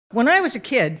When I was a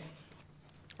kid,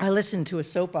 I listened to a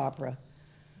soap opera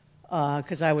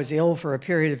because I was ill for a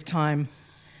period of time,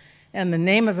 and the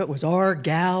name of it was Our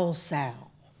Gal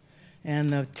Sal. And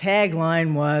the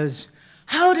tagline was,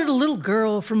 how did a little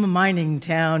girl from a mining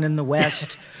town in the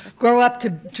West grow up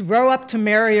to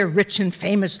marry a rich and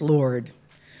famous lord?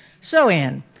 So,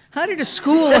 Anne, how did a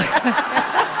school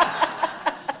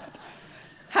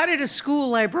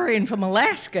librarian from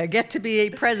Alaska get to be a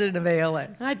president of ALA?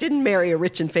 I didn't marry a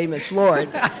rich and famous lord.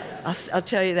 I'll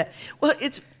tell you that. Well,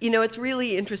 it's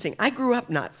really interesting. I grew up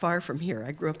not far from here.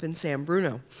 I grew up in San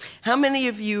Bruno. How many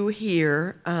of you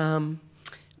here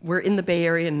were in the Bay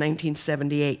Area in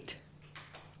 1978?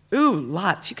 Ooh,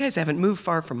 lots. You guys haven't moved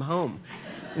far from home.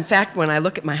 In fact, when I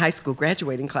look at my high school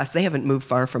graduating class, they haven't moved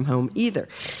far from home either.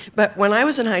 But when I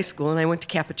was in high school, and I went to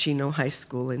Cappuccino High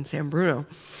School in San Bruno,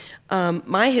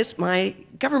 my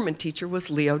government teacher was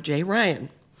Leo J. Ryan,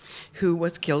 who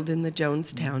was killed in the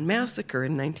Jonestown Massacre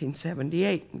in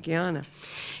 1978 in Guyana.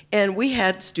 And we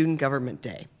had Student Government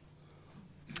Day.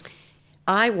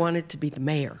 I wanted to be the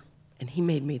mayor, and he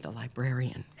made me the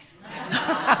librarian.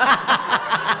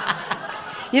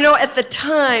 At the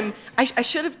time, I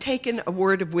should have taken a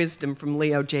word of wisdom from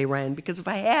Leo J. Ryan, because if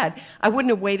I had, I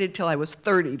wouldn't have waited till I was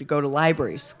 30 to go to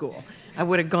library school. I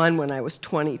would have gone when I was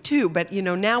 22. But,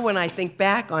 now when I think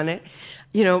back on it,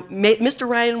 Mr.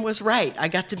 Ryan was right. I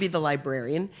got to be the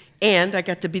librarian, and I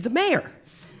got to be the mayor.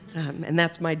 And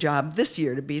that's my job this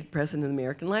year, to be the president of the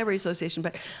American Library Association.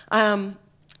 But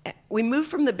we moved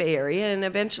from the Bay Area and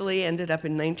eventually ended up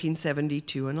in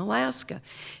 1972 in Alaska.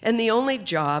 And the only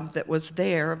job that was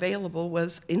there available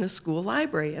was in a school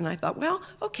library. And I thought, well,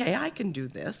 okay, I can do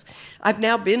this. I've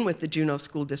now been with the Juneau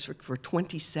School District for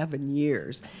 27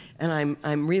 years. And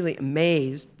I'm really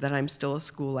amazed that I'm still a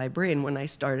school librarian when I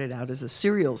started out as a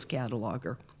serials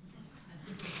cataloger.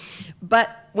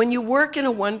 But when you work in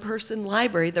a one-person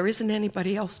library, there isn't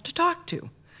anybody else to talk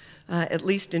to. At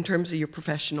least in terms of your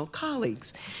professional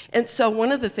colleagues. And so one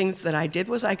of the things that I did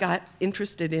was I got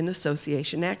interested in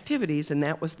association activities, and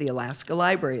that was the Alaska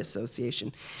Library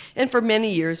Association. And for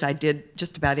many years, I did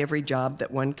just about every job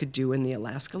that one could do in the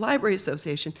Alaska Library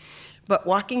Association. But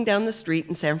walking down the street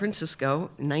in San Francisco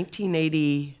in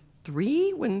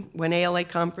 1983, when ALA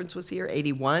conference was here,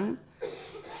 81,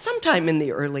 sometime in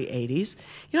the early 80s,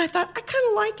 I thought, I kind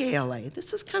of like ALA.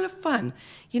 This is kind of fun.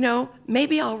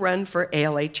 Maybe I'll run for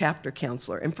ALA chapter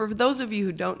counselor. And for those of you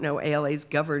who don't know, ALA is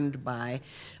governed by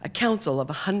a council of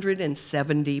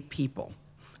 170 people,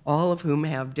 all of whom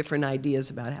have different ideas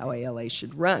about how ALA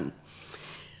should run.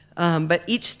 But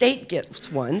each state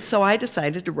gets one, so I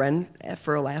decided to run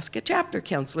for Alaska chapter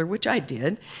counselor, which I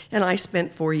did, and I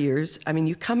spent 4 years. I mean,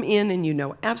 you come in and you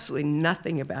know absolutely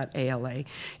nothing about ALA.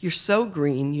 You're so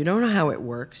green, you don't know how it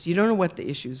works, you don't know what the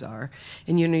issues are,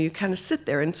 and you kind of sit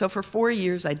there. And so for 4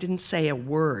 years, I didn't say a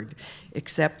word,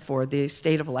 except for the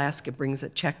state of Alaska brings a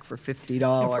check for $50.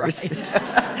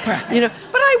 Right.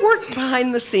 But I worked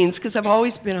behind the scenes because I've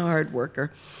always been a hard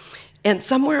worker. And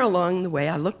somewhere along the way,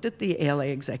 I looked at the ALA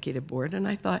Executive Board and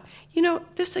I thought,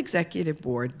 this Executive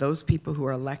Board, those people who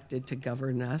are elected to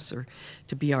govern us or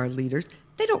to be our leaders,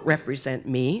 they don't represent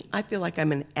me. I feel like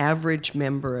I'm an average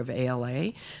member of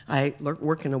ALA. I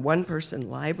work in a one-person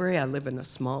library. I live in a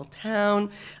small town.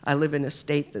 I live in a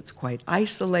state that's quite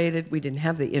isolated. We didn't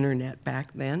have the internet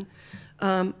back then.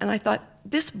 And I thought,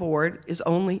 this board is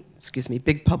only,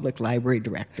 big public library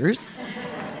directors,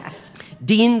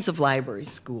 deans of library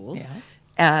schools,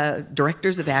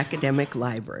 directors of academic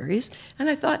libraries, and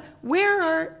I thought,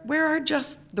 where are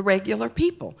just the regular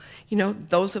people?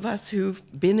 Those of us who've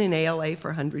been in ALA for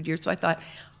 100 years. So I thought,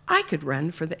 I could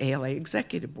run for the ALA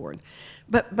Executive Board.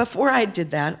 But before I did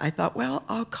that, I thought, well,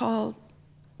 I'll call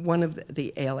one of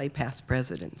the ALA past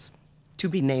presidents, to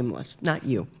be nameless, not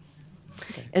you.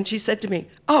 Okay. And she said to me,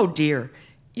 oh dear,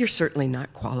 you're certainly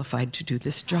not qualified to do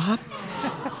this job.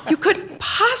 You couldn't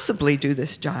possibly do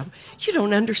this job. You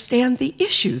don't understand the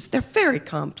issues. They're very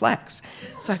complex.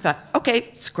 So I thought, okay,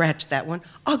 scratch that one.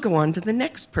 I'll go on to the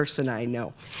next person I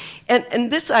know. And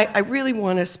this, I really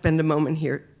want to spend a moment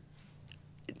here.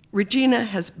 Regina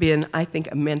has been, I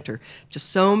think, a mentor to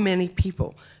so many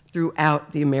people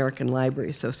throughout the American Library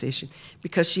Association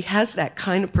because she has that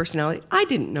kind of personality. I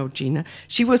didn't know Gina.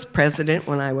 She was president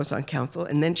when I was on council,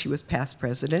 and then she was past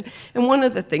president. And one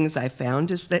of the things I found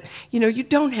is that, you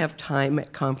don't have time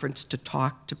at conference to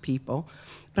talk to people,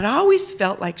 but I always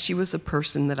felt like she was a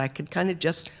person that I could kind of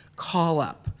just call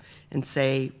up and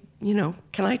say,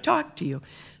 can I talk to you?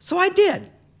 So I did.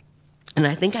 And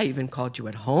I think I even called you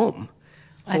at home.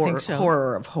 I think so.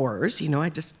 Horror of horrors.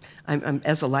 I'm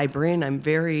as a librarian, I'm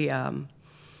very,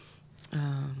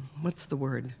 what's the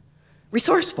word?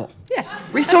 resourceful. Yes,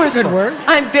 Resourceful. that's a good word.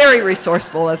 I'm very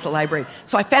resourceful as a librarian.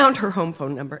 So I found her home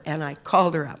phone number and I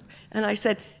called her up. And I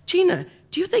said, Gina,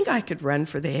 do you think I could run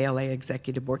for the ALA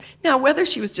Executive Board? Now, whether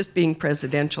she was just being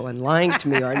presidential and lying to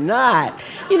me or not,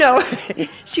 you know,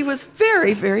 she was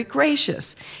very, very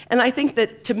gracious. And I think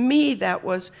that to me, that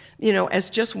was, you know, as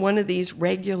just one of these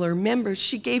regular members,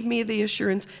 she gave me the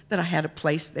assurance that I had a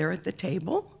place there at the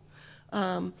table,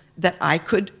 that I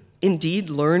could indeed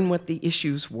learn what the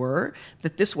issues were,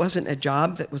 that this wasn't a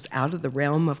job that was out of the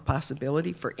realm of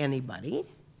possibility for anybody.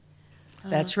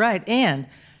 That's right. And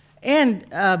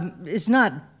is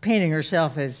not painting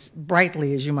herself as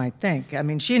brightly as you might think. I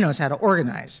mean, she knows how to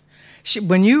organize.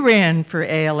 When you ran for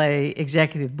ALA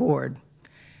Executive Board,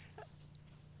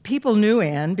 people knew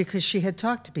Ann because she had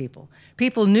talked to people.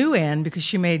 People knew Ann because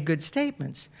she made good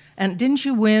statements. And didn't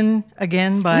you win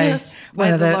again by yes,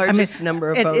 by the largest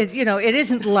number of votes? You know, it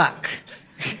isn't luck.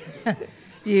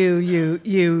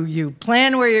 You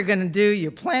plan where you're going to do.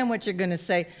 You plan what you're going to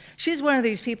say. She's one of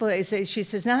these people that she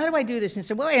says, now how do I do this? And I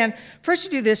said, well, Ann, first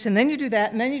you do this, and then you do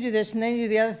that, and then you do this, and then you do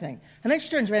the other thing. And then she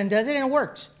turns around and does it, and it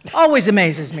works. Always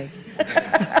amazes me.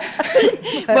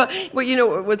 well, you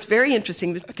know, what's very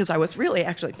interesting is because I was really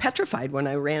actually petrified when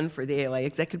I ran for the ALA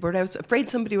Executive Board. I was afraid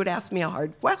somebody would ask me a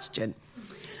hard question.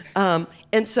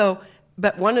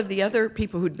 But one of the other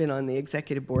people who'd been on the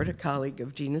executive board, a colleague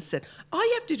of Gina's, said, all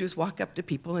you have to do is walk up to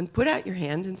people and put out your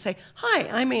hand and say, hi,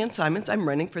 I'm Ann Symons, I'm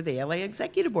running for the LA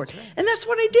Executive Board. Right. And that's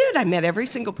what I did. I met every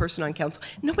single person on council.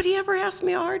 Nobody ever asked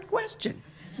me a hard question.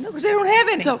 No, because they don't have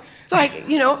any. So I,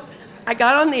 you know, I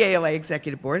got on the ALA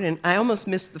Executive Board, and I almost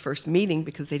missed the first meeting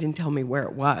because they didn't tell me where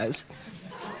it was.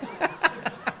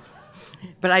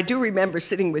 But I do remember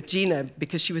sitting with Gina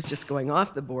because she was just going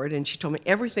off the board, and she told me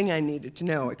everything I needed to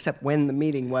know except when the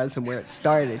meeting was and where it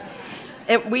started.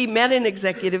 And we met in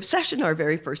executive session, our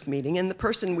very first meeting, and the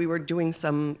person, we were doing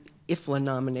some IFLA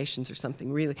nominations or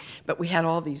something, really, but we had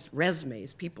all these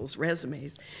resumes, people's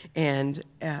resumes, and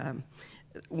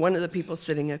one of the people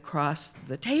sitting across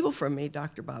the table from me,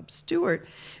 Dr. Bob Stewart,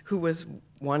 who was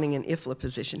wanting an IFLA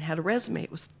position, had a resume.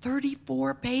 It was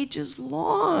 34 pages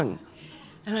long.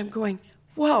 And I'm going,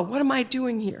 whoa, what am I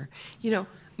doing here? You know,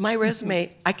 my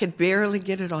resume, I could barely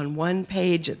get it on one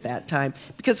page at that time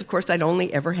because, of course, I'd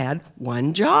only ever had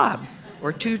one job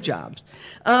or two jobs.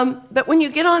 But when you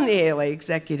get on the ALA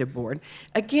Executive Board,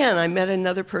 again, I met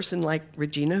another person like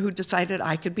Regina who decided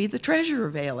I could be the treasurer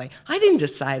of ALA. I didn't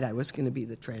decide I was going to be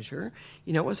the treasurer.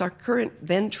 You know, it was our current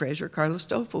then treasurer, Carla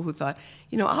Stoffel, who thought,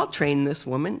 you know, I'll train this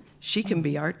woman. She can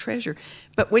be our treasurer.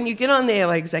 But when you get on the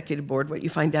ALA Executive Board, what you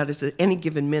find out is that any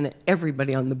given minute,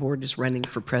 everybody on the board is running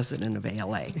for president of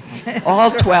ALA. All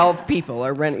 12 people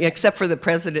are running, except for the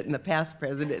president and the past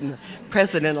president and the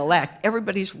president-elect.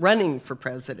 Everybody's running for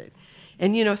president.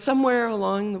 And, you know, somewhere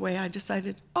along the way, I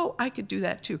decided, oh, I could do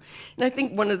that too. And I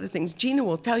think one of the things, Gina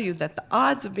will tell you that the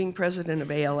odds of being president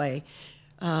of ALA,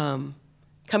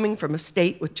 coming from a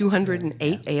state with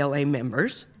 208 ALA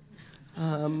members,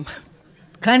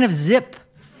 kind of zip.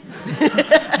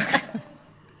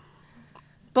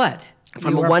 But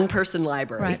from a one-person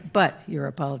library. Right, but you're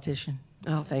a politician.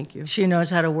 Oh, thank you. She knows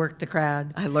how to work the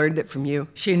crowd. I learned it from you.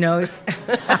 She knows.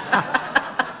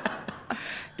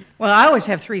 Well, I always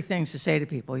have three things to say to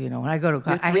people, you know, when I go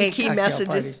to I hate key cocktail messages.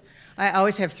 Parties. I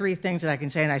always have three things that I can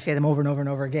say, and I say them over and over and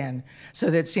over again,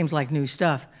 so that it seems like new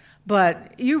stuff.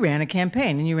 But you ran a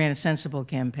campaign, and you ran a sensible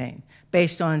campaign,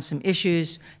 based on some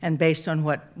issues and based on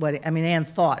what I mean, Ann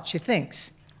thought, she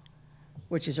thinks,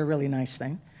 which is a really nice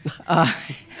thing.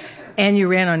 And you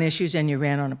ran on issues, and you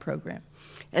ran on a program.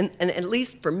 And at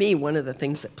least for me, one of the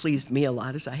things that pleased me a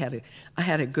lot is I had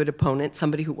a good opponent,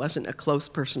 somebody who wasn't a close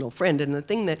personal friend. And the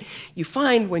thing that you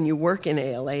find when you work in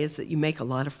ALA is that you make a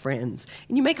lot of friends.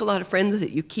 And you make a lot of friends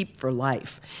that you keep for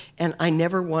life. And I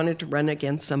never wanted to run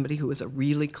against somebody who was a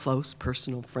really close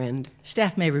personal friend.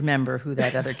 Staff may remember who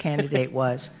that other candidate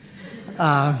was.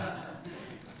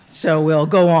 So we'll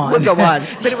go on. We'll go on.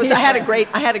 But it was, I had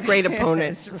a great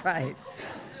opponent. That's right.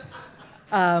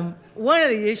 One of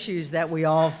the issues that we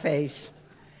all face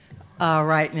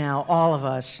right now, all of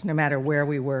us, no matter where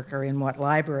we work or in what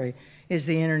library, is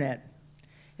the internet.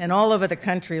 And all over the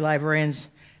country, librarians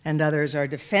and others are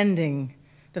defending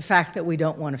the fact that we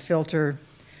don't want to filter.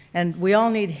 And we all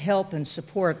need help and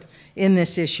support in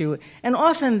this issue. And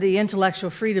often the intellectual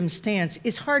freedom stance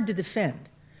is hard to defend,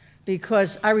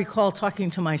 because I recall talking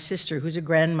to my sister, who's a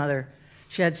grandmother.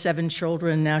 She had 7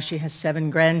 children, now she has 7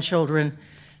 grandchildren.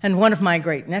 And one of my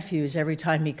great nephews, every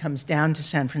time he comes down to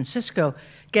San Francisco,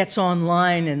 gets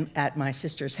online at my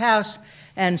sister's house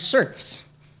and surfs.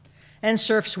 And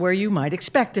surfs where you might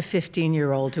expect a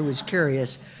 15-year-old who is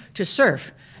curious to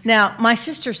surf. Now, my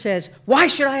sister says, why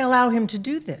should I allow him to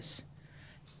do this?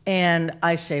 And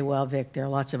I say, well, Vic, there are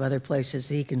lots of other places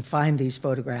that he can find these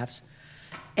photographs.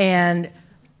 And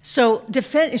so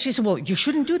she said, well, you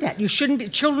shouldn't do that.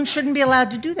 Children shouldn't be allowed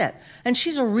to do that. And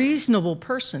she's a reasonable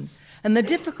person. And the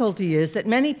difficulty is that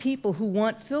many people who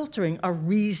want filtering are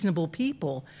reasonable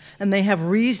people, and they have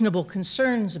reasonable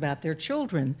concerns about their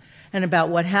children and about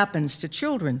what happens to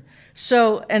children.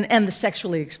 So, and the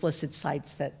sexually explicit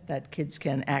sites that kids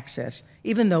can access,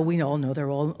 even though we all know they're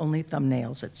all only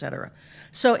thumbnails, et cetera.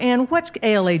 So, Anne, what's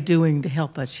ALA doing to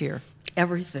help us here?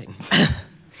 Everything.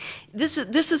 This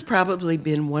has probably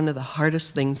been one of the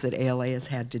hardest things that ALA has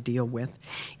had to deal with,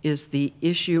 is the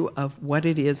issue of what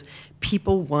it is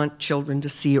people want children to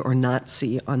see or not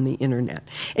see on the internet.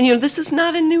 And this is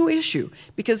not a new issue,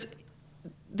 because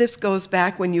this goes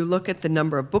back when you look at the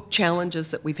number of book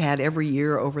challenges that we've had every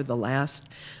year over the last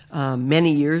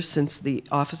many years since the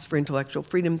Office for Intellectual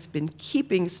Freedom's been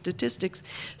keeping statistics,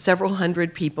 several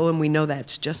hundred people, and we know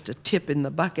that's just a tip in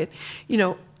the bucket,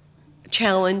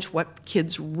 challenge what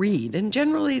kids read, and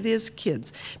generally it is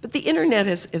kids. But the internet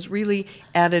has really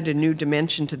added a new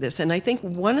dimension to this, and I think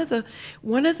one of the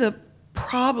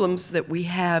problems that we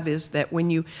have is that when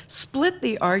you split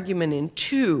the argument in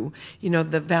two,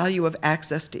 the value of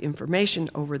access to information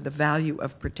over the value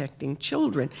of protecting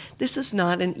children, this is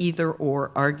not an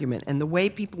either-or argument. And the way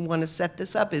people want to set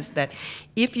this up is that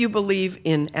if you believe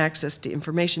in access to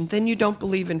information, then you don't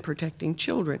believe in protecting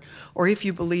children. Or if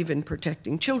you believe in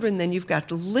protecting children, then you've got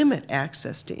to limit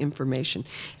access to information.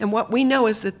 And what we know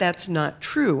is that that's not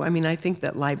true. I mean, I think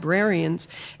that librarians,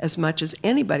 as much as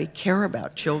anybody, care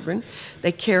about children.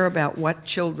 They care about what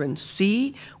children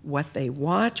see, what they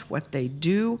watch, what they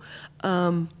do.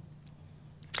 And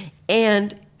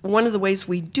one of the ways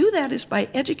we do that is by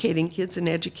educating kids and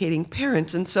educating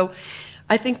parents. And so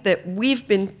I think that we've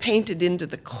been painted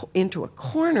into a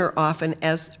corner often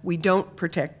as we don't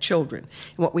protect children.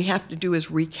 And what we have to do is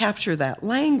recapture that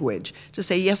language to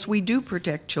say, yes, we do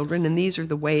protect children, and these are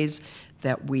the ways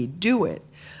that we do it.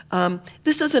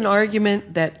 This is an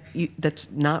argument that's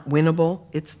not winnable.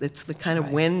 It's the kind of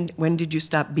when did you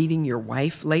stop beating your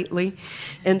wife lately?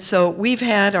 And so we've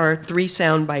had our 3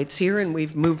 sound bites here, and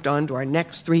we've moved on to our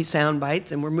next 3 sound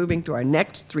bites, and we're moving to our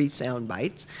next 3 sound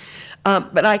bites.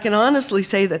 But I can honestly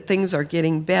say that things are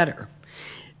getting better,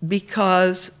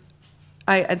 because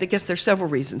I guess there's several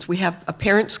reasons. We have a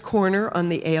Parents' Corner on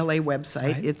the ALA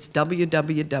website. Right. It's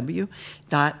www.ala.org.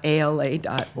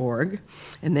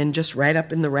 And then just right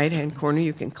up in the right-hand corner,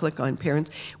 you can click on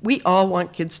Parents. We all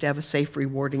want kids to have a safe,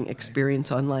 rewarding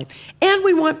experience online. And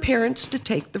we want parents to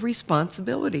take the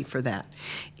responsibility for that.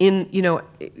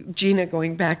 Gina,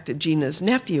 going back to Gina's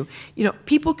nephew,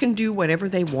 people can do whatever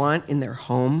they want in their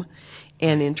home.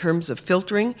 And in terms of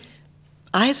filtering,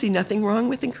 I see nothing wrong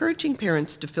with encouraging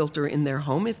parents to filter in their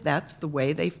home if that's the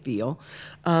way they feel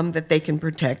that they can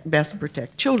best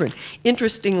protect children.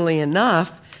 Interestingly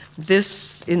enough,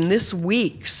 in this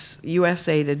week's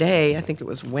USA Today, I think it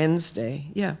was Wednesday,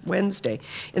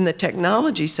 in the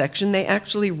technology section, they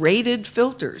actually rated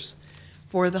filters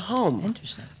for the home.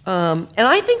 Interesting. And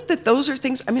I think that those are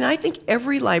things, I think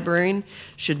every librarian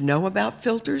should know about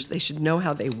filters. They should know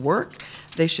how they work.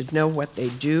 They should know what they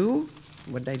do.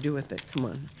 What did I do with it? Come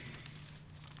on.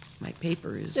 My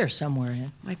paper is... There somewhere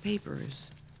in. My paper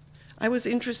is... I was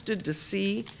interested to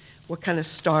see what kind of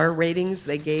star ratings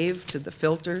they gave to the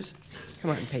filters.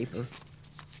 Come on, paper.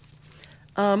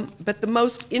 But the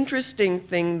most interesting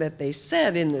thing that they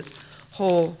said in this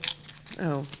whole...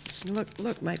 Oh,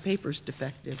 look, my paper's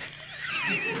defective.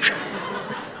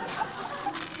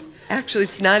 Actually,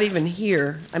 it's not even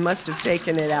here. I must have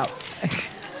taken it out.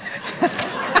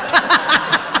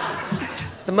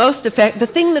 The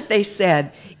thing that they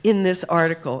said in this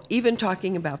article, even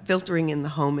talking about filtering in the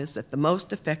home, is that the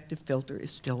most effective filter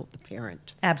is still the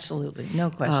parent. Absolutely, no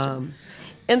question.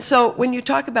 And so when you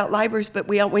talk about libraries, but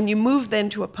when you move then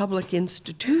to a public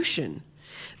institution,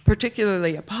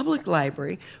 particularly a public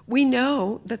library, we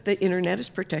know that the internet is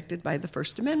protected by the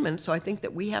First Amendment. So I think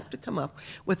that we have to come up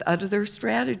with other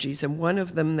strategies. And one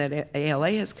of them that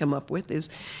ALA has come up with is,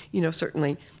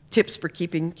 certainly tips for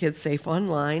keeping kids safe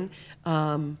online.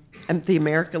 And the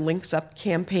America Links Up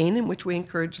campaign, in which we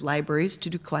encourage libraries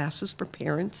to do classes for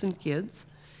parents and kids.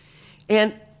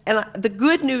 And the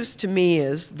good news to me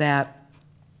is that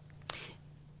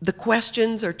the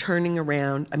questions are turning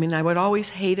around. I would always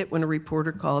hate it when a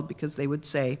reporter called, because they would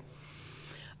say,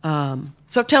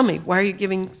 so tell me, why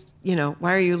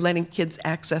are you letting kids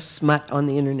access smut on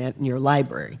the internet in your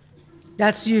library?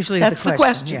 That's usually That's the the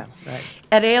question. question. Yeah, right.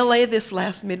 At ALA this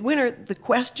last midwinter, the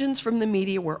questions from the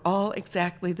media were all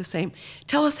exactly the same.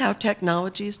 Tell us how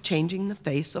technology is changing the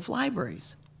face of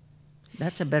libraries.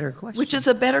 That's a better question. Which is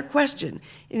a better question.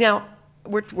 Now,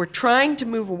 we're trying to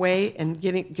move away and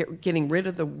getting rid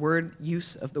of the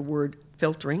use of the word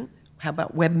filtering. How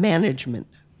about web management?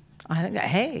 I think,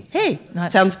 hey.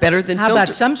 Sounds better than How filter.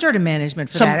 about some sort of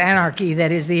management for that anarchy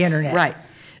that is the internet? Right.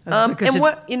 And Because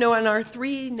our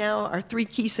three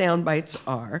key sound bites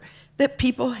are that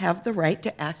people have the right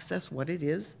to access what it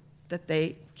is that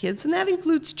kids, and that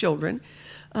includes children,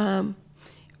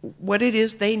 what it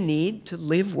is they need to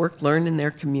live, work, learn in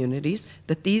their communities,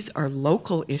 that these are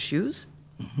local issues,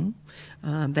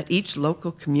 that each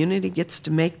local community gets to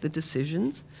make the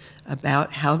decisions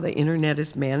about how the internet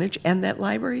is managed, and that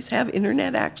libraries have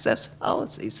internet access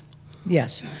policies.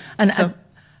 Yes. And So-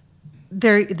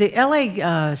 the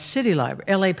LA City Library,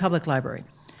 LA Public Library,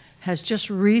 has just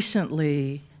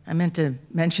recently, I meant to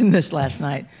mention this last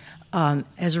night,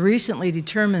 has recently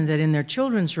determined that in their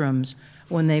children's rooms,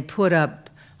 when they put up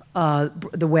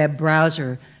the web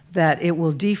browser, that it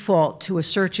will default to a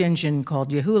search engine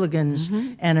called Yahooligans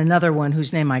and another one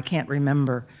whose name I can't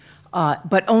remember,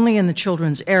 but only in the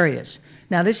children's areas.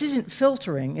 Now, this isn't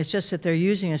filtering, it's just that they're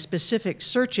using a specific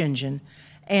search engine,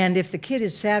 and if the kid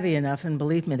is savvy enough, and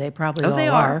believe me, they probably all they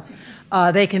are.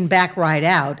 they can back right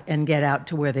out and get out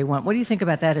to where they want. What do you think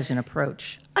about that as an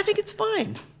approach? I think it's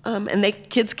fine. And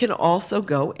kids can also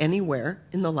go anywhere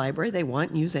in the library they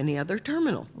want and use any other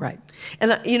terminal. Right.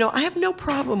 And, I have no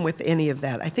problem with any of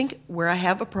that. I think where I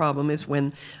have a problem is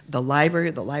when the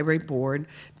library board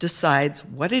decides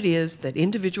what it is that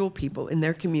individual people in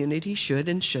their community should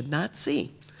and should not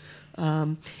see.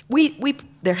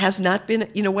 There has not been,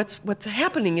 what's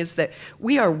happening is that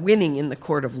we are winning in the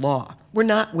court of law. We're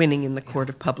not winning in the court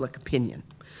of public opinion.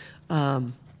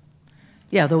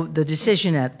 Yeah, the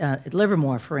decision at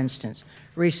Livermore, for instance,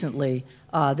 recently,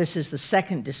 this is the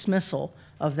second dismissal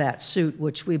of that suit,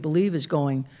 which we believe is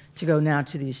going to go now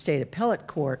to the state appellate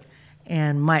court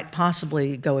and might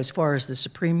possibly go as far as the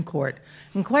Supreme Court.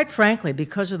 And quite frankly,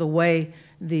 because of the way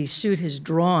the suit is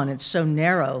drawn, it's so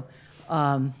narrow,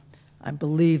 I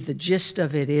believe the gist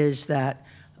of it is that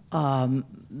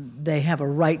they have a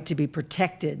right to be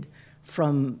protected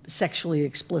from sexually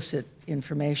explicit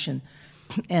information.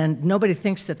 And nobody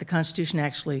thinks that the Constitution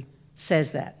actually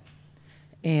says that.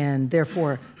 And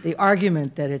therefore, the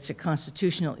argument that it's a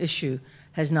constitutional issue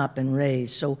has not been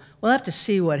raised. So we'll have to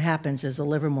see what happens as the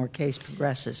Livermore case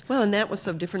progresses. Well, and that was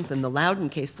so different than the Loudon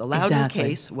case. The Loudon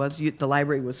case was the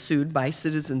library was sued by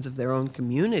citizens of their own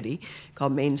community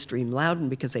called Mainstream Loudon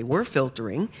because they were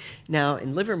filtering. Now,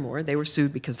 in Livermore, they were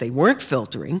sued because they weren't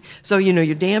filtering. So,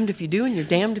 you're damned if you do and you're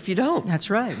damned if you don't. That's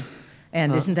right.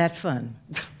 And isn't that fun?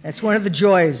 That's one of the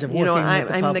joys of working with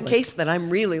the public. The case that I'm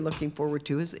really looking forward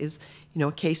to is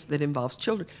a case that involves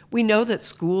children. We know that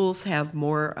schools have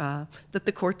more, that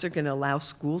the courts are going to allow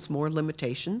schools more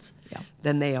limitations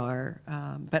than they are.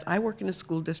 But I work in a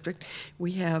school district.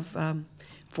 We have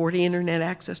 40 internet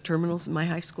access terminals in my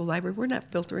high school library. We're not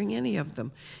filtering any of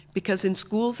them because in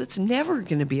schools it's never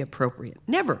going to be appropriate,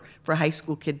 never, for a high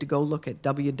school kid to go look at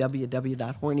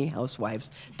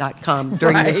www.hornyhousewives.com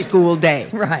during the school day.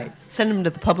 Right. Send them to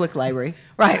the public library.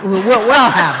 Right. We'll have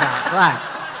that.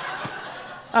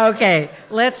 Right. Okay.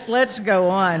 Let's go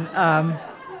on.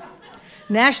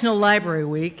 National Library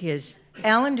Week is.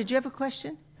 Alan, did you have a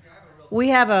question? We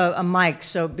have a mic,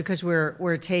 so because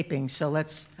we're taping, so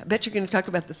let's. I bet you're going to talk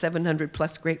about the 700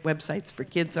 plus great websites for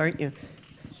kids, aren't you?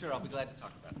 Sure, I'll be glad to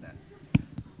talk about that.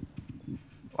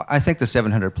 Well, I think the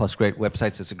 700 plus great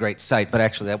websites is a great site, but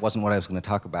actually that wasn't what I was going to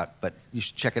talk about. But you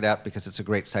should check it out because it's a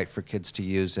great site for kids to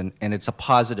use, and it's a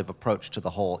positive approach to the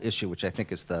whole issue, which I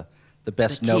think is the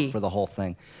best note for the whole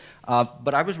thing.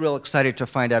 But I was real excited to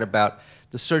find out about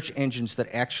the search engines that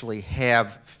actually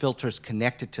have filters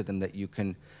connected to them that you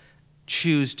can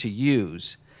choose to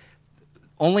use,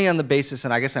 only on the basis,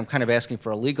 and I guess I'm kind of asking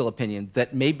for a legal opinion,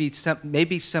 that maybe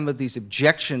some of these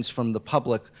objections from the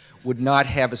public would not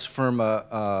have as firm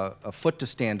a foot to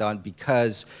stand on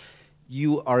because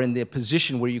you are in the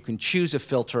position where you can choose a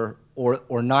filter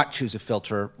or not choose a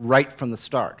filter right from the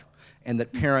start, and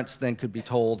that parents then could be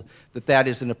told that that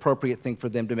is an appropriate thing for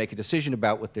them to make a decision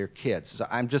about with their kids. So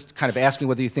I'm just kind of asking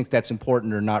whether you think that's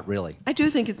important or not really. I do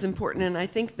think it's important, and I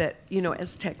think that,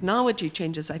 as technology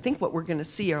changes, I think what we're going to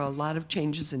see are a lot of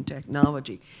changes in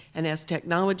technology. And as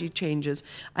technology changes,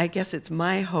 I guess it's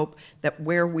my hope that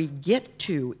where we get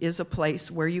to is a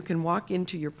place where you can walk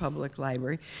into your public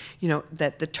library,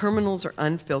 that the terminals are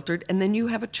unfiltered, and then you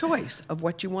have a choice of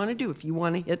what you want to do. If you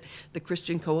want to hit the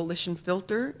Christian Coalition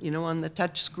filter, on the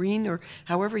touch screen, or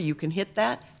however you can hit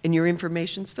that, and your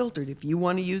information's filtered. If you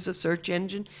want to use a search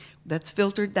engine that's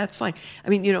filtered, that's fine. I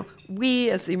mean, you know,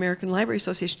 we as the American Library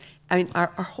Association, I mean, I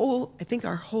think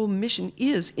our whole mission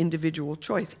is individual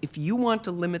choice. If you want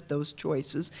to limit those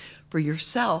choices for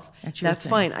yourself, that's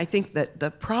fine. I think that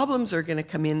the problems are going to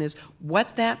come in is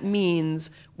what that means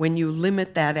when you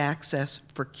limit that access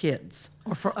for kids.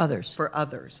 Or for others. For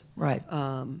others. Right.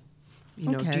 You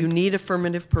know, do you need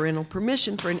affirmative parental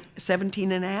permission for a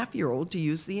 17-and-a-half-year-old to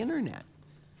use the internet?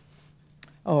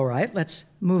 All right, let's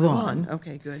move on.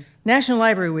 Okay, good. National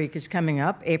Library Week is coming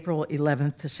up, April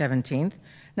 11th to 17th.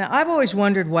 Now, I've always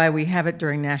wondered why we have it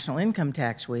during National Income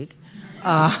Tax Week.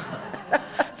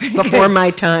 Before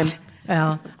my time.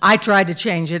 Well, I tried to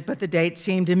change it, but the date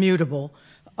seemed immutable.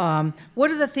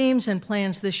 What are the themes and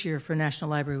plans this year for National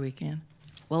Library Week, Ann?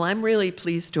 Well, I'm really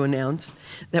pleased to announce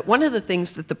that one of the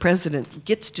things that the president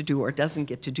gets to do or doesn't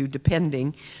get to do,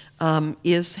 depending,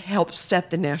 is help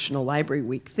set the National Library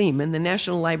Week theme. And the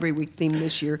National Library Week theme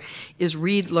this year is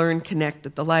Read, Learn, Connect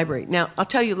at the library. Now, I'll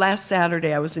tell you, last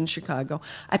Saturday I was in Chicago.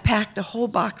 I packed a whole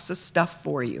box of stuff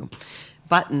for you.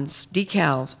 Buttons,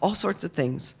 decals, all sorts of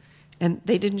things. And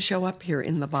they didn't show up here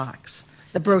in the box.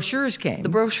 The brochures came. The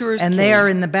brochures and came. they are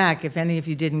in the back. If any of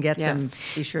you didn't get them,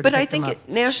 be sure to But pick I think them up. at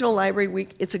National Library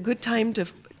Week, it's a good time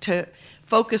to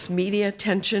focus media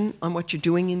attention on what you're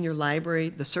doing in your library,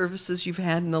 the services you've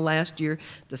had in the last year,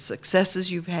 the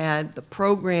successes you've had, the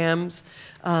programs.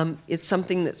 It's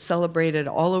something that's celebrated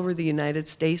all over the United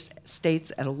States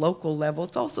at a local level.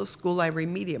 It's also School Library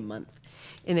Media Month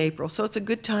in April. So it's a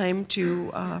good time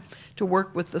to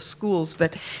work with the schools.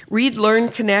 But Read, Learn,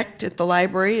 Connect at the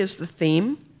library is the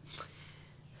theme.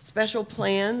 Special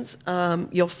plans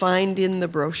you'll find in the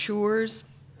brochures.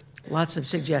 Lots of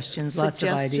suggestions, lots of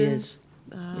ideas.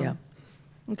 Yeah.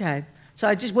 Okay. So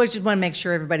I just want to make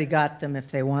sure everybody got them if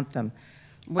they want them.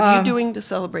 What are you doing to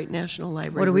celebrate National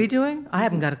Library What are we Week? doing? I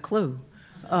haven't got a clue.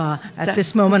 At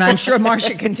this moment, I'm sure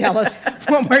Marcia can tell us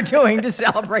what we're doing to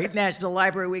celebrate National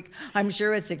Library Week. I'm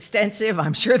sure it's extensive.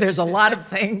 I'm sure there's a lot of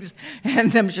things,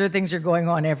 and I'm sure things are going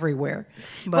on everywhere.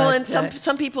 But, Well, and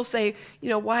some people say, you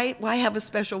know, why have a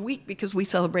special week? Because we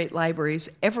celebrate libraries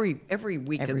every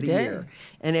week Every of the day. year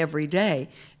and every day.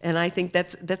 And I think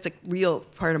that's a real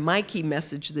part of my key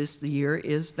message this year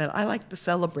is that I like the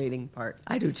celebrating part.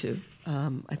 I do too.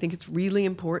 I think it's really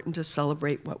important to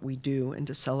celebrate what we do and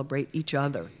to celebrate each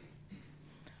other.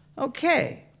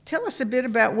 Okay. Tell us a bit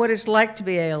about what it's like to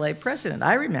be ALA president.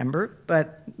 I remember,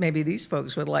 but maybe these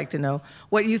folks would like to know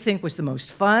what you think was the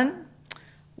most fun,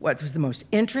 what was the most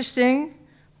interesting,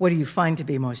 what do you find to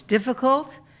be most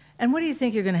difficult, and what do you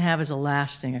think you're going to have as a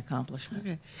lasting accomplishment?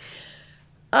 Okay.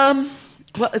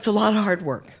 Well, it's a lot of hard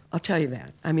work. I'll tell you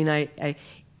that. I mean,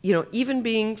 you know, even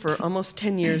being for almost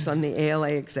 10 years on the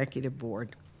ALA executive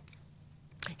board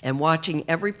and watching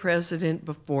every president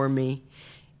before me,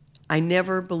 I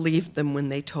never believed them when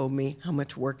they told me how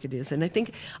much work it is. And I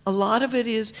think a lot of it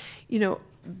is, you know,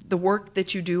 the work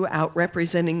that you do out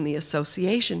representing the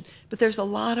association, but there's a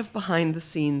lot of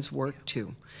behind-the-scenes work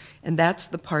too. And that's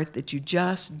the part that you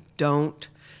just don't.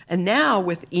 And now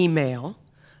with email,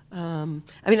 I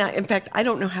mean, in fact, I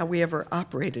don't know how we ever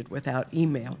operated without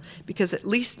email, because at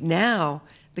least now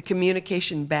the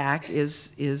communication back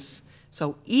is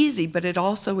so easy, but it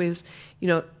also is, you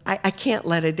know, I can't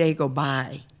let a day go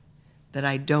by that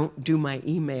I don't do my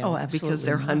email because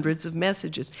there are hundreds of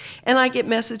messages. And I get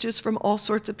messages from all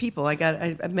sorts of people. I got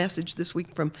a message this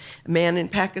week from a man in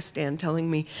Pakistan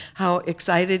telling me how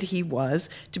excited he was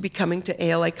to be coming to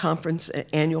ALA conference,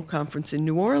 annual conference in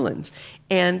New Orleans.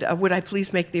 And would I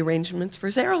please make the arrangements for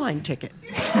his airline ticket?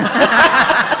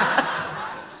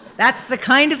 That's the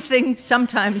kind of thing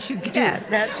sometimes you get.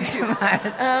 That's true.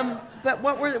 But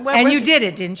and you did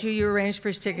it, didn't you? You arranged for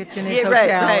his tickets in his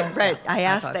hotel. Right. I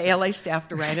asked the LA staff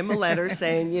to write him a letter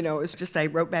saying, you know, it's just, I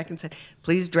wrote back and said,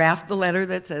 please draft the letter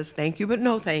that says thank you, but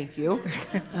no thank you.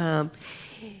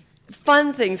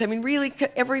 Fun things. I mean, really,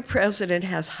 every president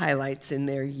has highlights in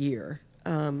their year.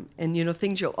 And, you know,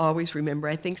 things you'll always remember.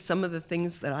 I think some of the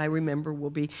things that I remember will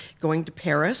be going to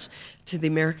Paris, to the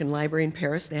American Library in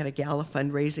Paris. They had a gala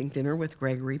fundraising dinner with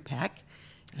Gregory Peck.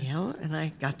 You know, and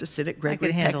I got to sit at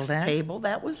Gregory Peck's table.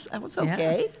 That was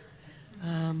okay.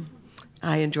 Yeah.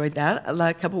 I enjoyed that.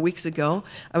 A couple weeks ago,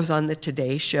 I was on the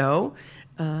Today Show,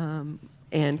 and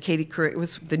Katie Curry, it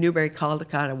was the Newbery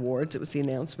Caldecott Awards. It was the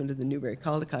announcement of the Newbery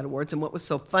Caldecott Awards. And what was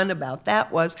so fun about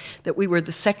that was that we were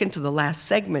the second to the last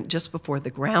segment just before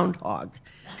the groundhog.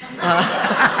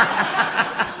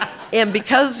 And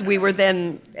because we were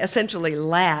then essentially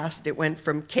last, it went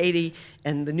from Katie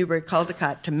and the Newberry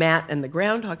Caldecott to Matt and the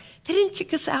Groundhog. They didn't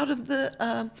kick us out of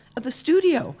the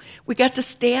studio. We got to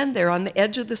stand there on the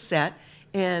edge of the set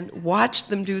and watch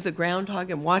them do the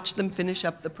Groundhog and watch them finish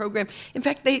up the program. In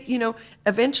fact, they,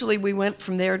 eventually we went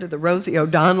from there to the Rosie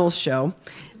O'Donnell show.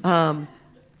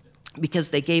 Because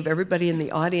they gave everybody in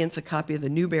the audience a copy of the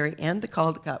Newbery and the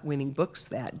Caldecott winning books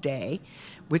that day,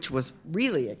 which was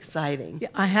really exciting. Yeah,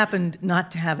 I happened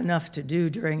not to have enough to do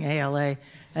during ALA.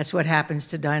 That's what happens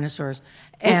to dinosaurs.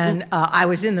 And I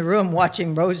was in the room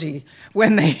watching Rosie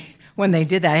when they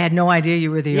did that. I had no idea you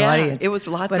were the audience. It was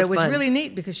lots of fun. But it was really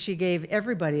neat because she gave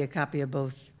everybody a copy of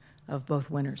both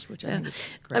winners, which I think is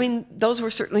great. I mean, those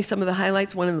were certainly some of the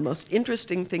highlights. One of the most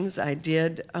interesting things I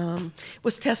did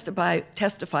was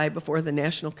testify before the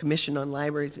National Commission on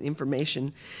Libraries and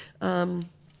Information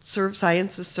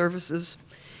Sciences Services,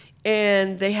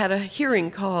 and they had a hearing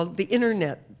called The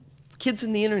Internet, Kids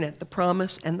in the Internet, the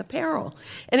Promise and the Peril.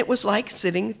 And it was like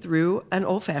sitting through an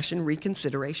old-fashioned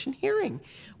reconsideration hearing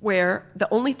where the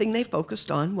only thing they focused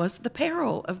on was the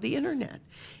peril of the Internet.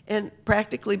 And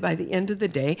practically by the end of the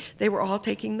day, they were all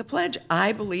taking the pledge,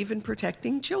 I believe in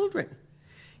protecting children.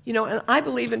 And I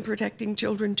believe in protecting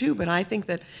children too, but I think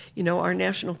that, our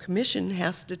National Commission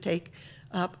has to take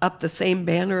up the same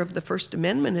banner of the First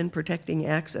Amendment in protecting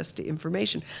access to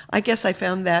information. I guess I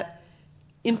found that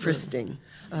interesting.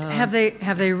 Have they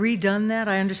redone that?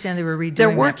 I understand they were redoing They're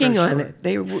that working on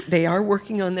brochure. it. They are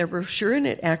working on their brochure, and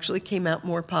it actually came out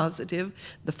more positive.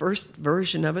 The first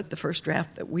version of it, the first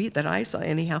draft that I saw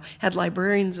anyhow, had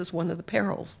librarians as one of the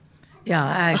perils.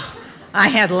 Yeah, I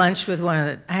had lunch with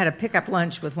I had a pickup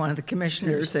lunch with one of the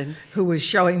commissioners who was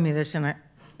showing me this, and I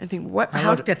think I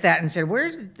looked at that and said, where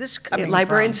did this come from?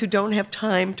 Librarians who don't have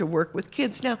time to work with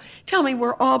kids. Now, tell me,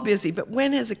 we're all busy, but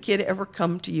when has a kid ever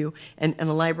come to you and a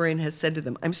librarian has said to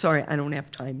them, I'm sorry, I don't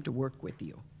have time to work with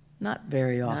you? Not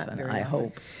very often, I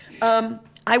hope.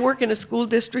 I work in a school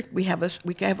district. We have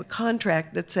a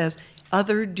contract that says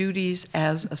other duties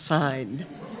as assigned.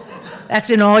 That's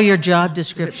in all your job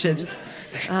descriptions.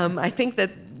 I think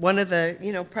that one of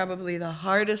the, probably the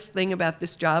hardest thing about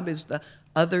this job is the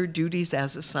other duties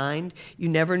as assigned. You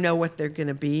never know what they're going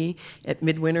to be. At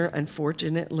midwinter,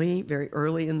 unfortunately, very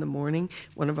early in the morning,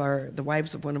 the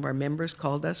wives of one of our members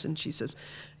called us and she says,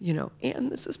 Ann,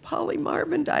 this is Polly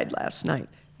Marvin died last night.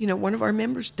 One of our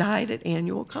members died at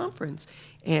annual conference,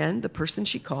 and the person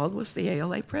she called was the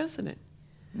ALA president.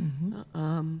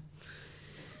 Mm-hmm.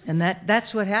 And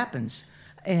that's what happens.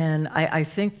 And I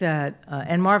think that,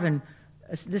 and Marvin,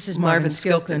 this is Marvin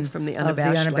Skilkin from the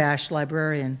Unabashed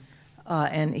Librarian.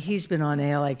 And he's been on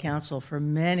ALA Council for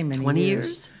many, many 20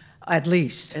 years? At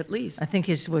least. At least. I think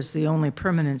his was the only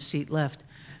permanent seat left.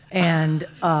 And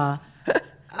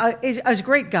he's a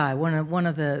great guy, one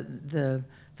of the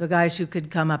guys who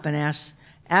could come up and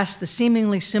ask the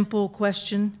seemingly simple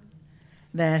question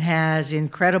that has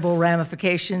incredible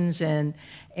ramifications.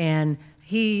 And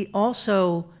he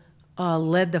also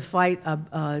led the fight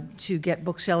to get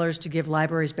booksellers to give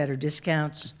libraries better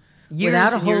discounts.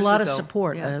 Without a whole lot of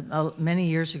support, many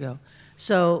years ago.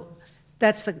 So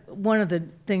that's one of the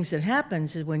things that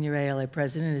happens is when you're ALA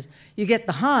president is you get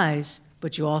the highs,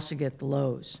 but you also get the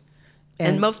lows.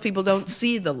 And most people don't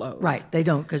see the lows. Right, they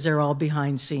don't because they're all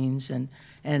behind scenes and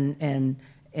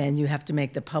you have to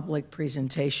make the public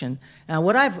presentation. Now,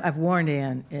 what I've warned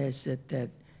Ann is that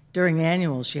during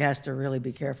annuals she has to really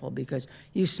be careful because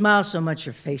you smile so much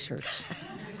your face hurts.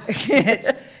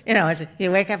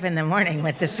 You wake up in the morning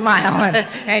with the smile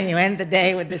and you end the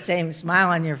day with the same smile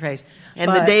on your face.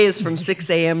 And the day is from 6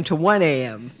 a.m. to 1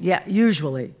 a.m. Yeah,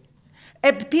 usually.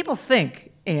 And people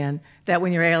think, Ann, that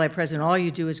when you're ALA president, all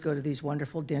you do is go to these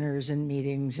wonderful dinners and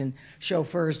meetings and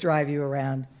chauffeurs drive you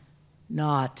around.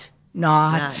 Not.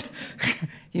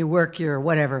 You work your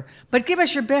whatever. But give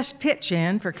us your best pitch,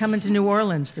 Ann, for coming to New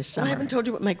Orleans this summer. Well, I haven't told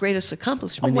you what my greatest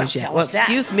accomplishment is yet. Tell Well, us that.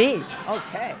 excuse me.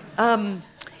 Okay.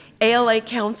 ALA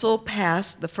Council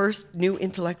passed the first new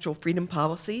intellectual freedom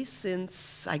policy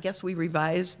since, I guess, we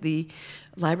revised the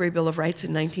Library Bill of Rights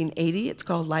in 1980. It's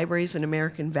called Libraries and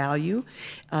American Value.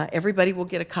 Everybody will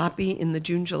get a copy in the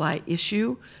June-July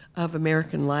issue of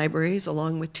American Libraries,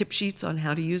 along with tip sheets on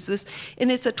how to use this.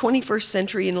 And it's a 21st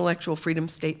century intellectual freedom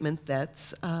statement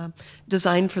that's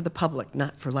designed for the public,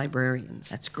 not for librarians.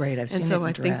 That's great. I've seen it in And so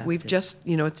draft. I think we've just,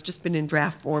 it's just been in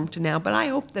draft form to now, but I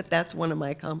hope that that's one of my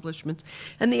accomplishments.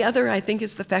 And the other, I think,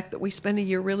 is the fact that we spent a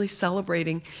year really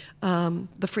celebrating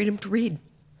the freedom to read.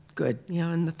 Good.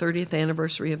 In the 30th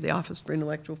anniversary of the Office for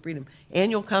Intellectual Freedom.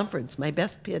 Annual conference, my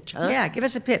best pitch, huh? Yeah, give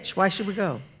us a pitch. Why should we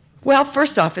go? Well,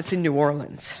 first off, it's in New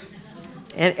Orleans.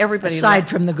 And everybody Aside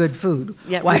from the good food,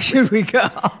 Yeah, why should we go?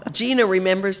 Gina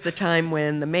remembers the time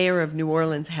when the mayor of New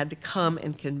Orleans had to come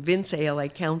and convince ALA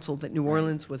Council that New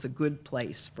Orleans was a good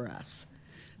place for us,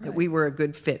 that we were a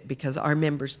good fit, because our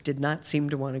members did not seem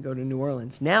to want to go to New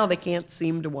Orleans. Now they can't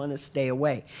seem to want to stay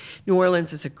away. New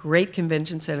Orleans is a great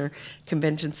convention center,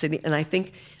 convention city, and I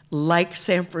think, like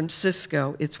San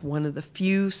Francisco, it's one of the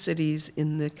few cities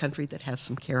in the country that has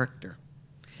some character.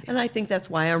 And I think that's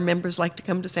why our members like to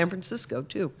come to San Francisco,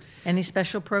 too. Any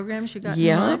special programs you got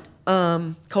in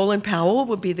mind? Colin Powell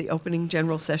will be the opening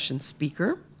general session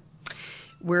speaker.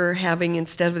 We're having,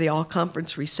 instead of the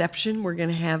all-conference reception, we're going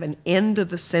to have an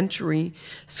end-of-the-century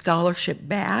scholarship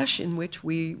bash in which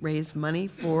we raise money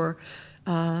for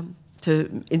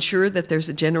to ensure that there's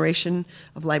a generation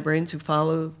of librarians who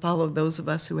follow those of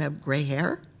us who have gray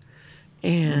hair.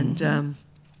 And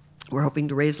we're hoping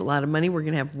to raise a lot of money. We're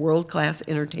going to have world-class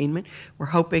entertainment. We're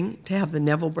hoping to have the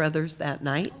Neville brothers that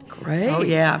night. Great. Oh,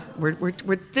 yeah.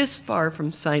 We're this far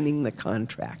from signing the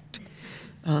contract.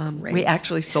 We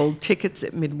actually sold tickets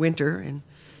at midwinter and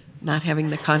not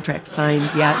having the contract signed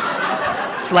yet.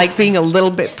 It's like being a little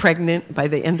bit pregnant. By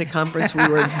the end of conference, we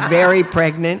were very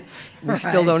pregnant. We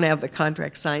still don't have the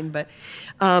contract signed. But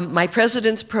my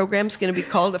president's program is going to be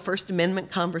called a First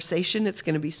Amendment Conversation. It's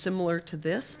going to be similar to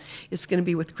this. It's going to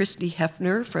be with Christy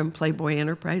Hefner from Playboy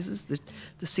Enterprises, the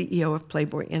CEO of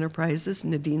Playboy Enterprises,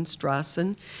 Nadine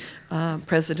Strawson,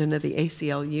 president of the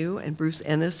ACLU, and Bruce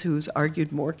Ennis, who's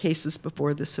argued more cases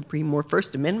before the more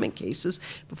First Amendment cases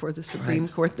before the Supreme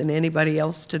Court than anybody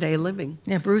else today living.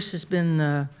 Yeah, Bruce has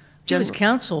been he was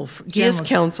counsel. He is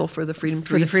counsel for the Freedom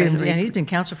for the Freedom, and he's been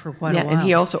counsel for quite a while. And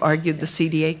he also argued the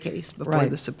CDA case before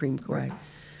the Supreme Court.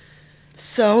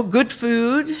 So good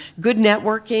food, good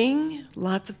networking,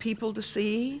 lots of people to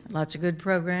see. Lots of good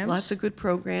programs. Lots of good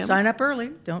programs. Sign up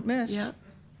early, don't miss. Yeah.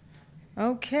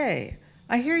 Okay.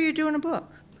 I hear you're doing a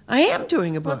book. I am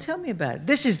doing a book. Well, tell me about it.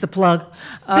 This is the plug.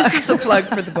 This is the plug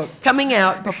for the book, coming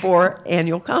out before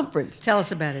annual conference. Tell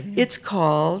us about it. It's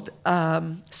called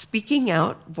Speaking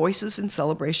Out, Voices in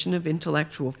Celebration of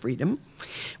Intellectual Freedom.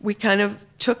 We kind of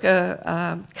took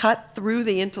a cut through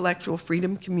the intellectual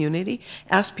freedom community,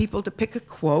 asked people to pick a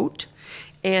quote,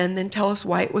 and then tell us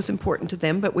why it was important to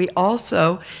them. But we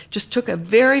also just took a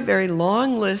very, very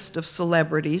long list of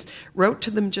celebrities, wrote to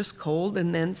them just cold,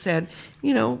 and then said,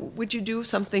 you know, would you do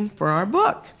something for our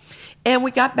book? And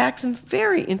we got back some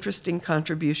very interesting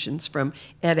contributions from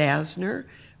Ed Asner,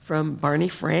 from Barney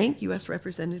Frank, U.S.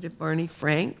 Representative Barney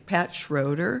Frank, Pat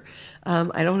Schroeder.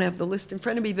 I don't have the list in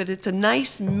front of me, but it's a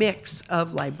nice mix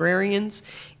of librarians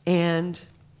and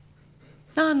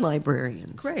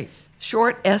non-librarians. Great.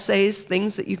 Short essays,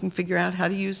 things that you can figure out how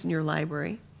to use in your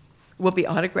library. We'll be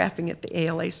autographing at the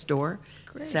ALA store.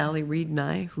 Great. Sally Reed and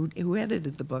I, who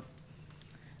edited the book.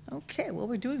 Okay, well,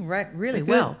 we're doing really Good.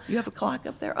 well. You have a clock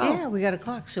up there? Oh, Yeah, we got a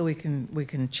clock, so we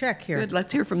can check here. good.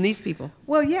 Let's hear from these people.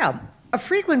 Well, yeah, a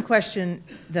frequent question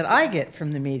that I get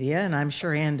from the media, and I'm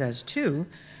sure Ann does too,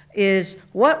 is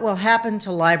what will happen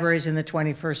to libraries in the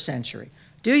 21st century?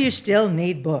 Do you still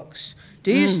need books?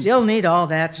 Do you still need all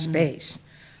that space?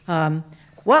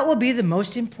 What will be the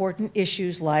most important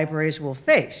issues libraries will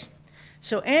face?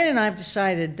 So Ann and I have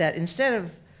decided that instead of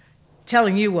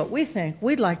telling you what we think,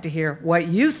 we'd like to hear what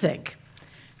you think.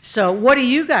 So what do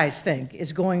you guys think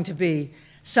is going to be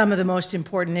some of the most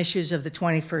important issues of the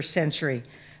 21st century?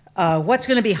 What's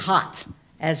going to be hot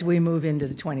as we move into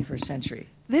the 21st century?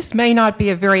 This may not be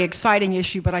a very exciting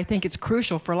issue, but I think it's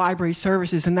crucial for library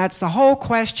services, and that's the whole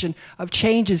question of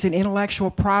changes in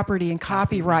intellectual property and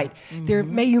copyright. You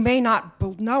may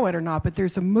not know it or not, but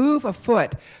there's a move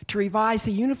afoot to revise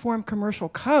the Uniform Commercial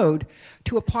Code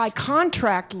to apply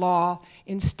contract law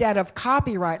instead of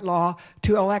copyright law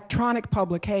to electronic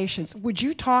publications. Would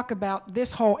you talk about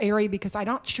this whole area, because I'm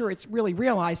not sure it's really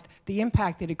realized the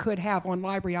impact that it could have on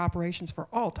library operations for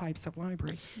all types of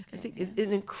libraries. I think it's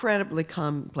an incredibly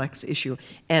complex issue,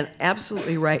 and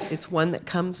absolutely right. It's one that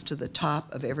comes to the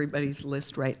top of everybody's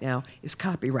list right now is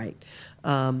copyright.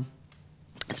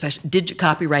 Especially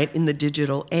copyright in the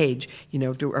digital age. You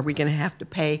know, are we going to have to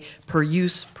pay per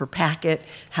use, per packet?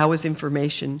 How is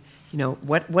information, you know,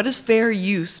 what does fair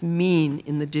use mean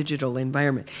in the digital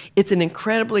environment? It's an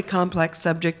incredibly complex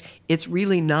subject. It's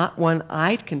really not one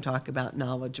I can talk about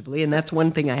knowledgeably, and that's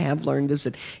one thing I have learned is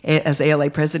that as ALA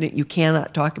president, you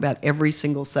cannot talk about every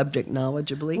single subject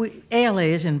knowledgeably. ALA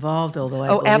is involved, although I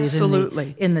believe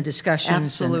absolutely. In the discussions.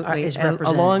 Absolutely. Is represented.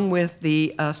 Along with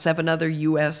the 7 other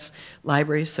U.S.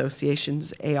 library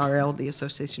associations, ARL, the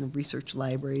Association of Research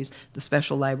Libraries, the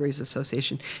Special Libraries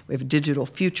Association. We have a Digital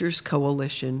Futures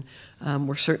Coalition.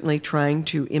 We're certainly trying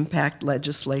to impact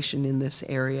legislation in this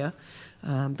area.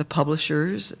 The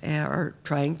publishers are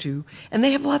trying to, and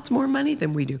they have lots more money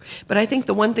than we do. But I think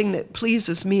the one thing that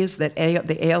pleases me is that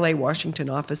the ALA Washington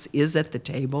office is at the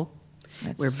table.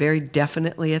 We're very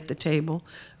definitely at the table.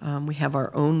 We have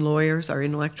our own lawyers, our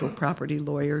intellectual property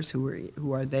lawyers,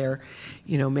 who are there,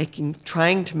 you know,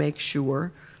 trying to make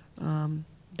sure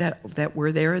that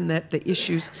we're there, and that the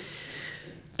issues,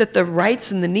 that the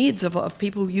rights and the needs of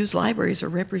people who use libraries are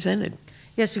represented.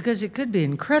 Yes, because it could be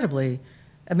incredibly,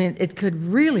 I mean, it could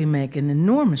really make an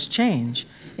enormous change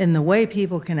in the way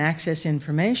people can access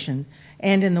information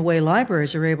and in the way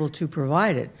libraries are able to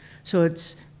provide it. So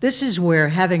this is where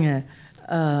having a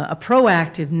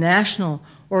proactive national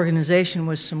organization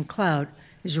with some clout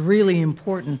is really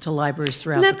important to libraries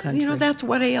throughout the country. You know, that's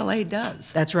what ALA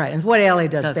does. That's right, and what ALA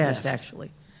does best, best.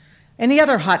 actually. Any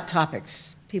other hot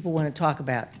topics people want to talk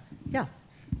about? Yeah.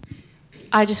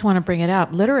 I just want to bring it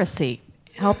up. Literacy,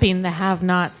 helping the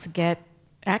have-nots get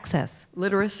access.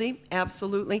 Literacy,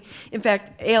 absolutely. In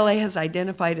fact, ALA has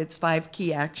identified its 5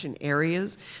 key action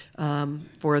areas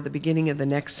for the beginning of the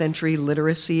next century.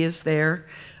 Literacy is there,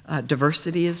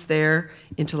 diversity is there,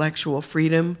 intellectual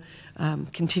freedom,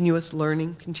 continuous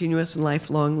learning, continuous and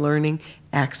lifelong learning,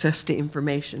 access to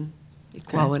information,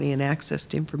 equality and access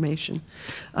to information.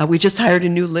 We just hired a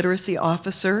new literacy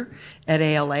officer at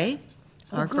ALA,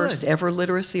 our first ever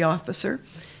literacy officer.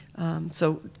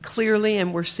 So clearly,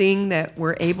 and we're seeing that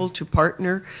we're able to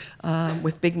partner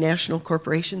with big national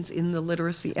corporations in the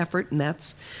literacy effort, and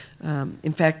that's,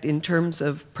 in fact, in terms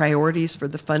of priorities for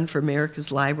the Fund for America's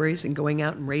Libraries and going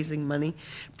out and raising money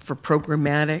for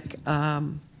programmatic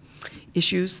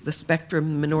issues. The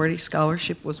Spectrum Minority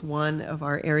Scholarship was one of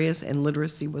our areas, and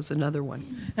literacy was another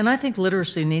one. And I think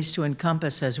literacy needs to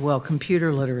encompass as well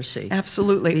computer literacy.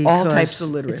 Absolutely, all types of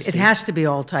literacy. It has to be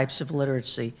all types of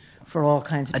literacy for all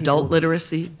kinds of Adult people.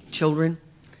 literacy, children.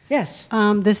 Yes.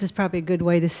 This is probably a good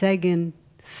way to segue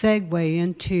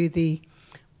into the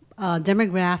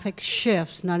demographic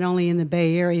shifts, not only in the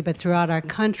Bay Area, but throughout our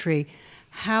country.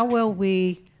 How will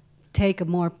we take a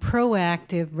more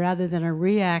proactive rather than a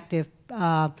reactive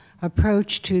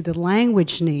approach to the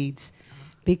language needs?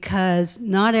 Because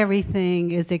not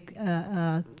everything is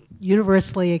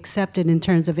universally accepted in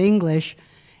terms of English,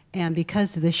 and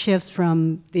because of the shifts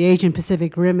from the Asian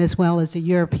Pacific Rim as well as the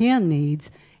European needs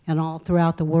and all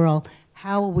throughout the world,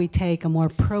 how will we take a more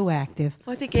proactive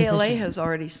Well, I think position? ALA has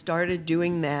already started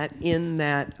doing that in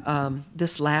that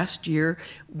this last year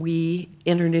we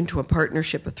entered into a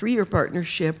partnership, a 3-year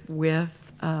partnership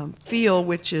with FEEL,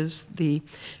 which is let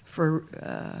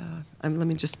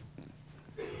me just,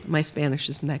 my Spanish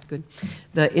isn't that good,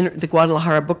 the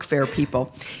Guadalajara Book Fair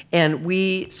people. And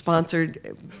we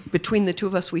sponsored, between the two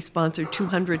of us, we sponsored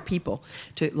 200 people,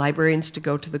 librarians to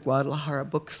go to the Guadalajara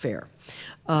Book Fair.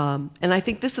 And I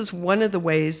think this is one of the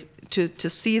ways to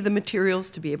see the materials,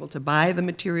 to be able to buy the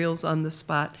materials on the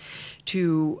spot,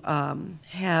 to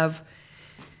have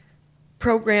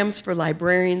programs for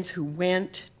librarians who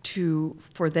went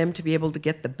for them to be able to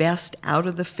get the best out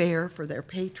of the fair for their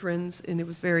patrons. And it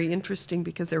was very interesting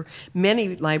because there were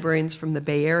many librarians from the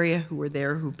Bay Area who were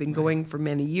there, who've been going for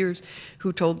many years,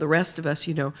 who told the rest of us,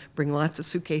 you know, bring lots of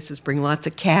suitcases, bring lots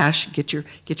of cash, get your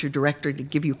director to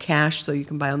give you cash so you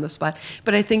can buy on the spot.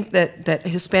 But I think that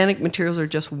Hispanic materials are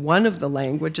just one of the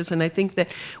languages, and I think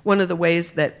that one of the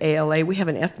ways that ALA, we have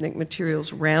an ethnic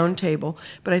materials roundtable,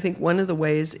 but I think one of the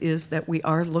ways is that we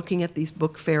are looking at these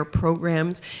book fair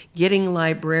programs, getting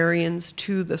librarians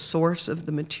to the source of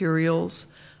the materials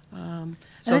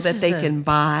so that they can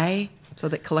buy, so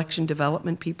that collection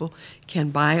development people can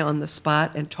buy on the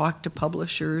spot and talk to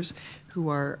publishers who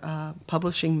are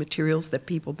publishing materials that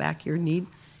people back here need.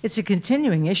 It's a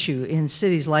continuing issue in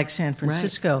cities like San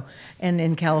Francisco and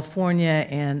in California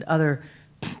and other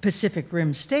Pacific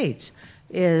Rim states.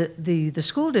 The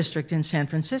school district in San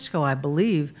Francisco, I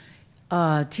believe,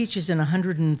 teaches in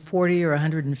 140 or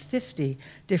 150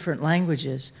 different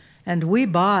languages. And we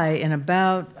buy in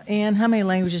about, Anne, how many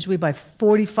languages we buy?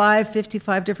 45,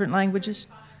 55 different languages?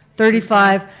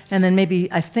 35, and then maybe,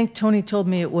 I think Tony told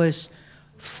me it was,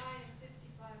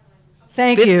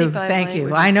 thank you.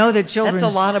 Languages. I know that Children's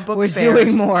That's a lot of book was fairs.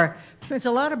 doing more. It's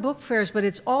a lot of book fairs, but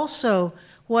it's also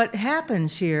what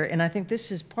happens here, and I think this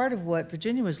is part of what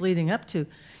Virginia was leading up to,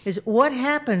 is what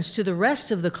happens to the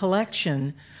rest of the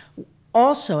collection.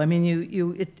 Also, I mean,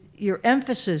 your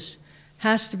emphasis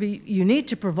has to be, you need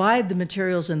to provide the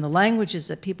materials in the languages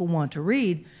that people want to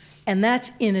read, and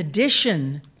that's in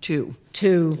addition to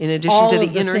the all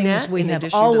of internet, things we in have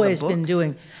addition to the always been books.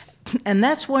 doing. And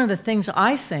that's one of the things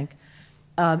I think,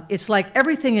 it's like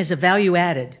everything is a value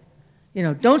added. You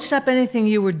know, don't stop anything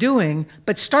you were doing,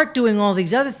 but start doing all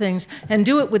these other things and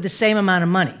do it with the same amount of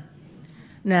money.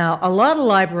 Now, a lot of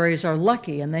libraries are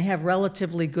lucky and they have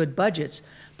relatively good budgets,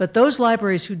 but those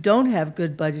libraries who don't have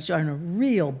good budgets are in a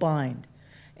real bind.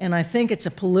 And I think it's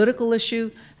a political issue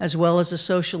as well as a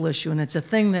social issue, and it's a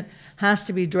thing that has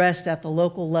to be addressed at the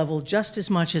local level just as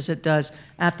much as it does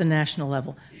at the national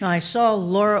level. Now, I saw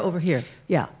Laura over here.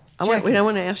 Yeah. I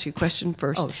want to ask you a question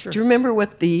first. Oh, sure. Do you remember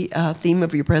what the theme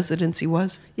of your presidency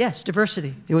was? Yes,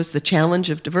 diversity. It was the challenge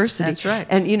of diversity. That's right.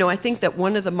 And, you know, I think that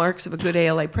one of the marks of a good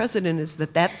ALA president is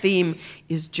that that theme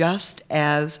is just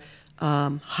as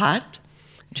hot,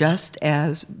 just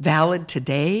as valid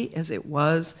today as it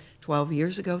was 12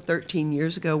 years ago, 13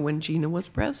 years ago when Gina was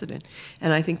president.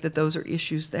 And I think that those are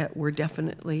issues that we're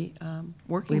definitely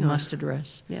working We on. must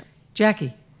address. Yeah.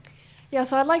 Jackie.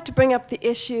 Yes, I'd like to bring up the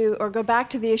issue, or go back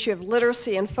to the issue of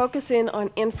literacy and focus in on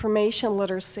information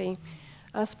literacy,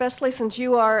 especially since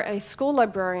you are a school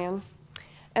librarian.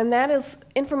 And that is,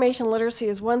 information literacy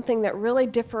is one thing that really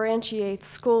differentiates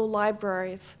school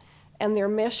libraries and their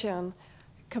mission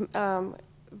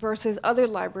versus other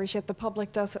libraries, yet the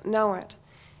public doesn't know it.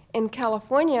 In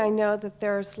California, I know that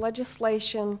there's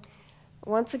legislation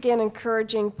once again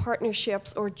encouraging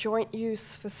partnerships or joint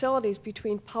use facilities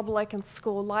between public and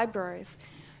school libraries.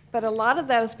 But a lot of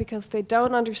that is because they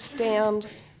don't understand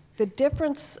the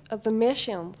difference of the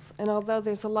missions, and although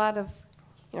there's a lot of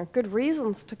good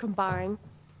reasons to combine,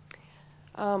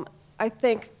 I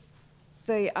think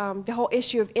the whole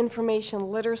issue of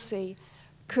information literacy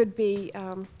could be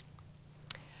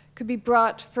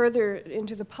brought further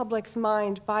into the public's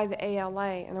mind by the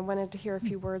ALA, and I wanted to hear a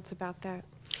few words about that.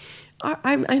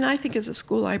 And I think as a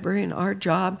school librarian, our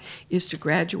job is to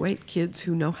graduate kids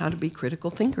who know how to be critical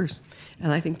thinkers.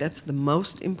 And I think that's the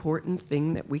most important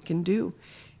thing that we can do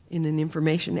in an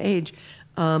information age.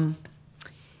 I've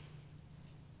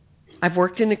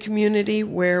worked in a community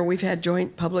where we've had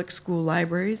joint public school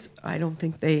libraries. I don't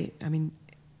think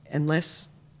unless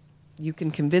you can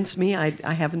convince me,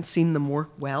 I haven't seen them work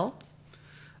well.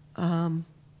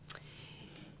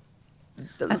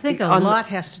 I think a lot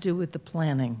has to do with the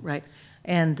planning. Right.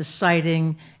 And the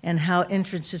siting and how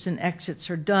entrances and exits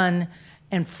are done.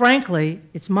 And frankly,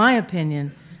 it's my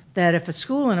opinion that if a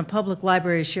school and a public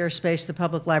library share space, the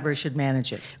public library should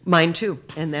manage it. Mine too,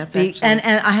 and that's actually... And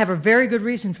I have a very good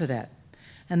reason for that.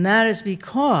 And that is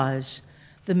because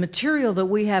the material that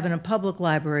we have in a public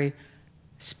library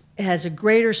has a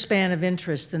greater span of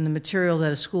interest than the material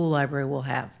that a school library will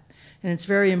have. And it's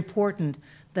very important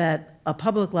that a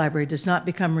public library does not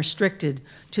become restricted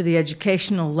to the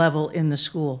educational level in the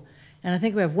school. And I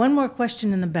think we have one more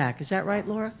question in the back. Is that right,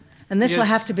 Laura? And this will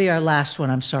have to be our last one,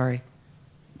 I'm sorry.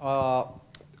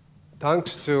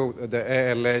 Thanks to the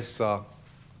ALA's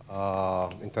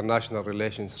International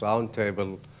Relations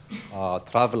Roundtable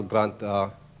travel grant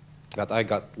that I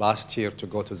got last year to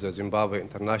go to the Zimbabwe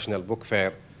International Book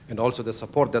Fair, and also the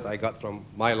support that I got from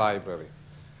my library.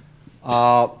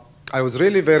 I was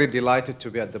really very delighted to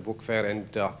be at the book fair,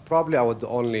 and probably I was the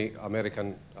only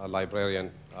American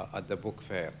librarian at the book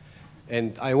fair.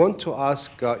 And I want to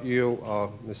ask you,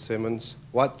 Ms. Symons,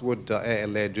 what would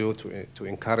ALA do to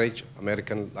encourage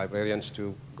American librarians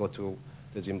to go to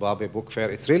the Zimbabwe book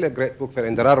fair? It's really a great book fair,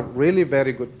 and there are really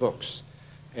very good books.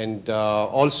 And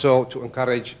also to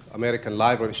encourage American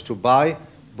libraries to buy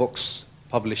books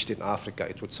published in Africa.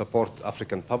 It would support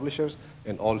African publishers,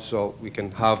 and also we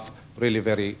can have really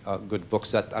very good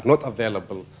books that are not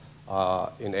available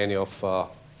in any of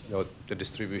the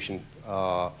distribution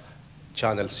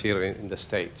channels here in the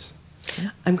States.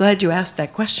 I'm glad you asked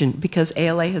that question, because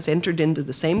ALA has entered into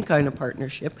the same kind of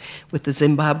partnership with the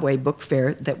Zimbabwe Book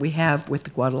Fair that we have with the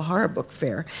Guadalajara Book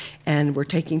Fair, and we're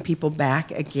taking people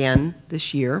back again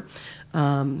this year.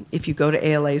 If you go to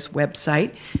ALA's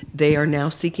website, they are now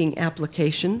seeking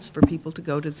applications for people to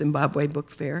go to Zimbabwe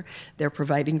Book Fair. They're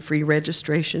providing free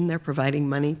registration. They're providing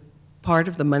money, part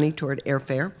of the money toward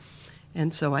airfare.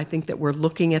 And so I think that we're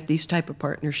looking at these type of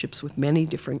partnerships with many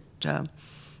different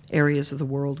areas of the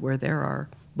world where there are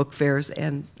book fairs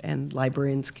and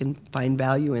librarians can find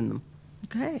value in them.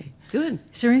 Okay. Good.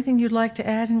 Is there anything you'd like to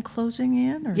add in closing,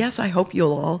 Ann? Or? Yes, I hope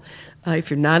you'll all, if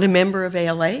you're not a member of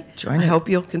ALA, I hope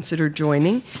you'll consider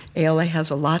joining. ALA has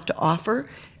a lot to offer.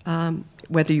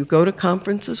 Whether you go to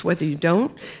conferences, whether you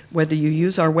don't, whether you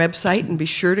use our website, and be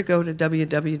sure to go to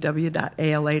www.ala.org.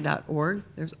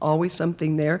 There's always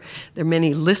something there. There are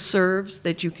many listservs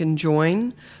that you can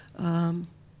join.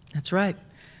 That's right.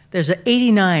 There's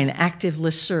 89 active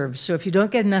listservs, so if you don't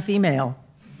get enough email,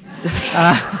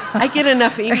 I get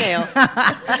enough email.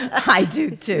 I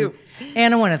do too.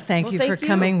 Anne, I want to thank Well, you thank for you.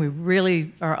 coming. We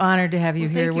really are honored to have you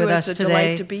Well, here thank with you. us It's a today.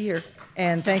 delight to be here.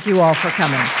 And thank you all for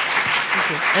coming. Thank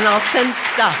you. And I'll send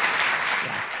stuff.